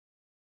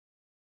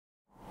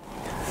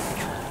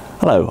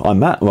Hello, I'm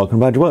Matt and welcome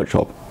to Badger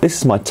Workshop. This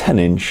is my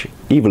 10-inch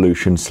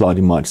Evolution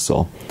sliding mitre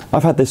saw.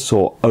 I've had this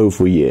saw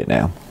over a year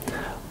now.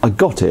 I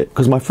got it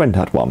because my friend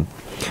had one.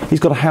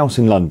 He's got a house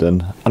in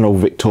London, an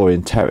old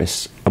Victorian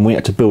terrace, and we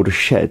had to build a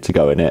shed to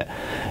go in it.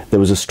 There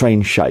was a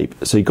strange shape,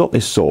 so he got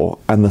this saw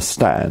and the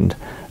stand,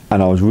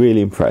 and I was really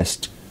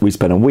impressed. We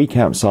spent a week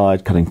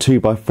outside cutting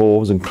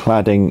 2x4s and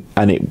cladding,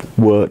 and it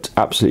worked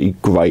absolutely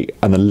great,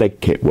 and the leg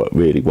kit worked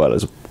really well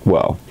as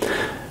well.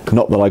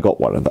 Not that I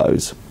got one of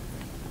those.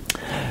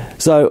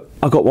 So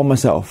I got one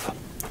myself,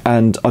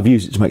 and I've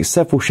used it to make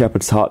several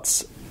shepherd's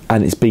huts,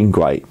 and it's been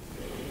great.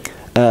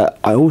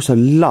 I also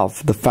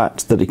love the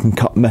fact that it can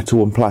cut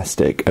metal and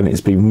plastic, and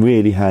it's been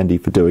really handy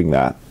for doing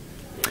that.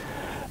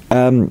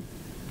 Where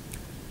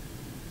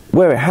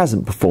it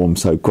hasn't performed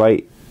so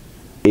great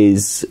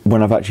is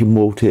when I've actually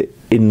bought it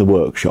in the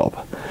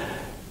workshop.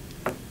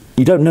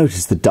 You don't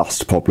notice the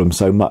dust problem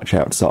so much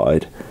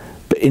outside,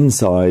 but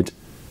inside,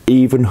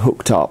 even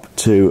hooked up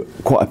to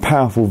quite a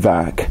powerful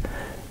vac,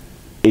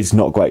 it's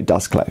not great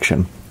dust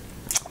collection.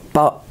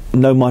 But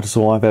no mitre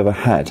saw I've ever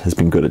had has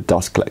been good at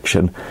dust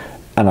collection,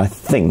 and I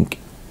think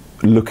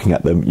looking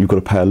at them you've got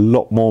to pay a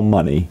lot more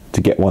money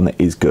to get one that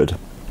is good.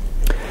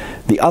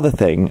 The other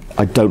thing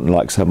I don't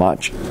like so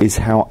much is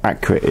how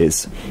accurate it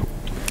is.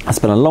 I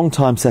spent a long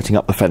time setting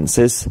up the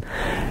fences,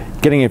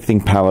 getting everything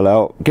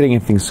parallel, getting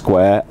everything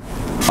square.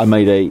 I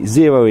made a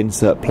 0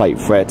 insert plate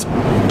fret,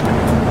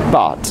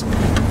 but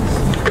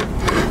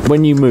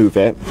when you move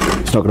it,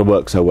 it's not going to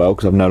work so well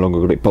because I've no longer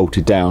got it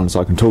bolted down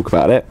so I can talk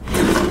about it.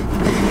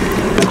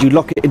 As you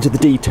lock it into the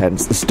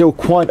detents, there's still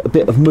quite a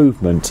bit of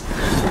movement.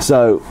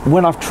 So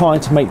when I've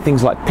tried to make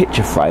things like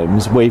picture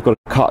frames where you've got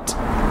to cut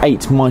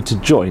 8 mitre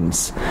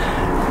joints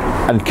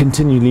and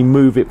continually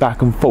move it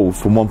back and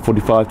forth from one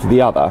 45 to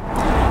the other,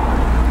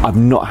 I've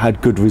not had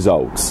good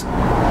results.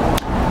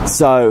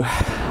 So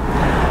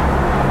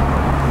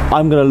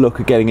I'm going to look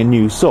at getting a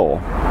new saw.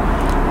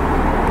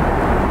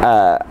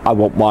 I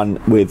want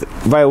one with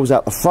rails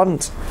out the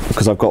front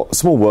because I've got a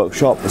small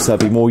workshop, so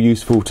it'd be more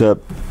useful to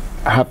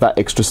have that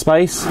extra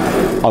space.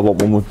 I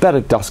want one with better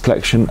dust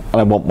collection, and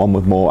I want one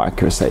with more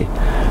accuracy.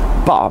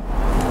 But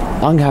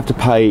I'm going to have to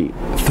pay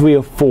 3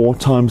 or 4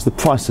 times the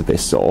price of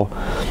this saw,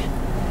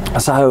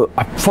 so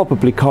I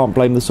probably can't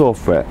blame the saw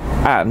for it.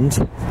 And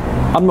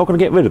I'm not going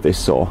to get rid of this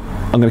saw.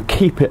 I'm going to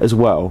keep it as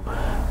well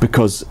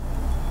because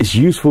it's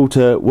useful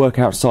to work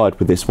outside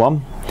with this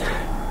one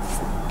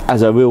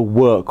as a real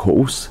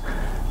workhorse,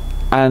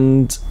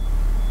 and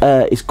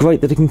it's great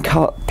that it can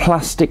cut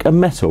plastic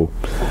and metal.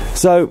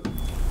 So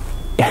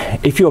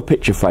if you're a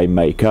picture frame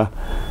maker,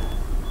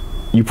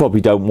 you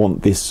probably don't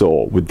want this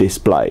saw with this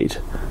blade,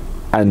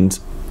 and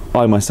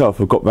I myself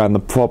have got around the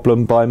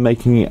problem by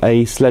making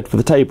a sled for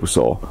the table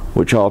saw,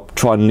 which I'll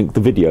try and link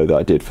the video that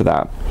I did for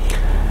that.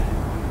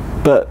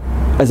 But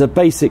as a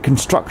basic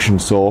construction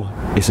saw,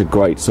 it's a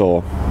great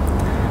saw.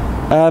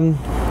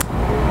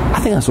 I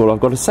think that's all I've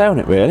got to say on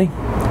it really.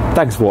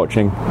 Thanks for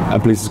watching,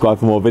 and please subscribe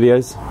for more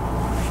videos.